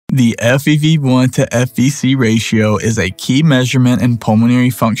The FEV1 to FVC ratio is a key measurement in pulmonary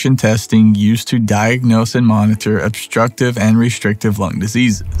function testing used to diagnose and monitor obstructive and restrictive lung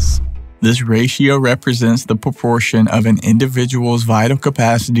diseases. This ratio represents the proportion of an individual's vital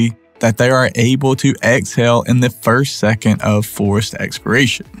capacity that they are able to exhale in the first second of forced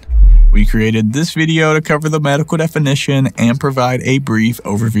expiration. We created this video to cover the medical definition and provide a brief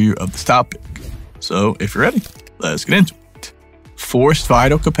overview of this topic. So if you're ready, let's get into it. Forced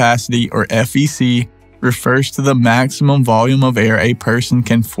vital capacity, or FVC, refers to the maximum volume of air a person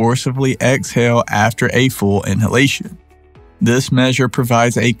can forcibly exhale after a full inhalation. This measure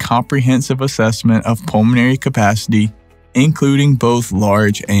provides a comprehensive assessment of pulmonary capacity, including both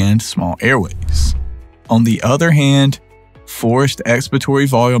large and small airways. On the other hand, forced expiratory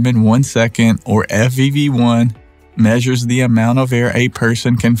volume in 1 second, or FEV1, measures the amount of air a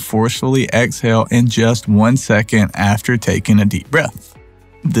person can forcefully exhale in just 1 second after taking a deep breath.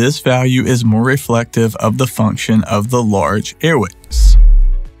 This value is more reflective of the function of the large airways.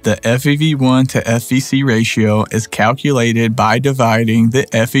 The FEV1 to FVC ratio is calculated by dividing the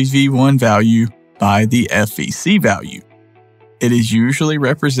FEV1 value by the FVC value. It is usually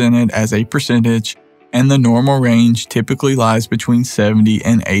represented as a percentage, and the normal range typically lies between 70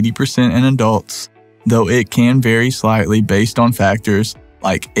 and 80% in adults, though it can vary slightly based on factors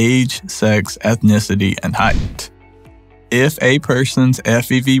like age, sex, ethnicity, and height. If a person's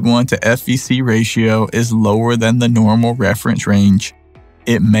FEV1 to FVC ratio is lower than the normal reference range,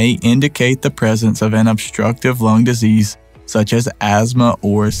 it may indicate the presence of an obstructive lung disease such as asthma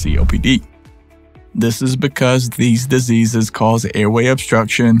or COPD. This is because these diseases cause airway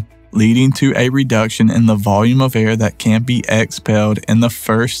obstruction, leading to a reduction in the volume of air that can be expelled in the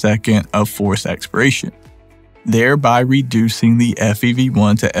first second of forced expiration, thereby reducing the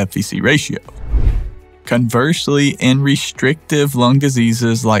FEV1 to FVC ratio. Conversely, in restrictive lung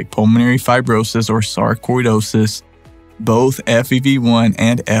diseases like pulmonary fibrosis or sarcoidosis, both FEV1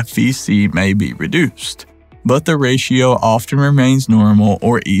 and FVC may be reduced, but the ratio often remains normal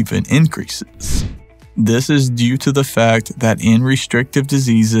or even increases. This is due to the fact that in restrictive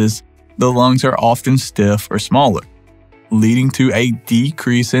diseases, the lungs are often stiff or smaller, leading to a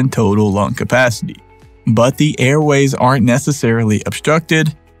decrease in total lung capacity. But the airways aren't necessarily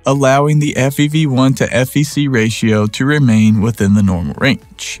obstructed, allowing the FEV1 to FVC ratio to remain within the normal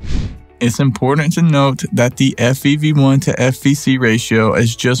range. It's important to note that the FEV1 to FVC ratio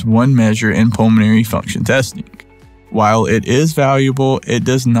is just one measure in pulmonary function testing. While it is valuable, it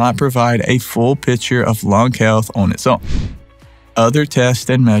does not provide a full picture of lung health on its own. Other tests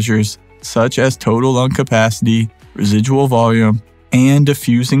and measures, such as total lung capacity, residual volume, and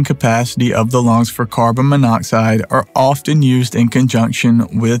diffusing capacity of the lungs for carbon monoxide, are often used in conjunction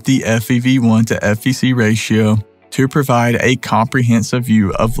with the FEV1 to FVC ratio to provide a comprehensive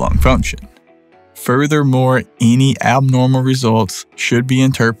view of lung function. Furthermore, any abnormal results should be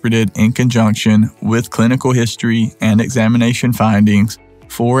interpreted in conjunction with clinical history and examination findings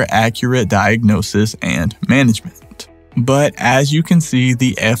for accurate diagnosis and management. But as you can see,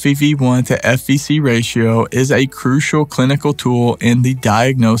 the FEV1 to FVC ratio is a crucial clinical tool in the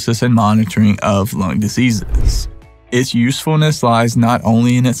diagnosis and monitoring of lung diseases. Its usefulness lies not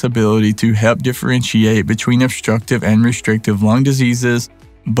only in its ability to help differentiate between obstructive and restrictive lung diseases,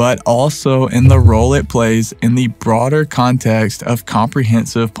 but also in the role it plays in the broader context of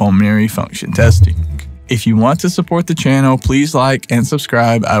comprehensive pulmonary function testing. If you want to support the channel, please like and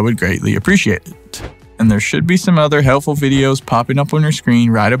subscribe. I would greatly appreciate it. And there should be some other helpful videos popping up on your screen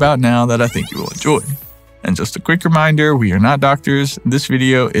right about now that I think you will enjoy. And just a quick reminder, we are not doctors. This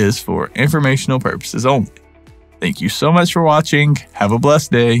video is for informational purposes only. Thank you so much for watching. Have a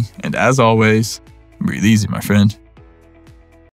blessed day. And as always, breathe easy, my friend.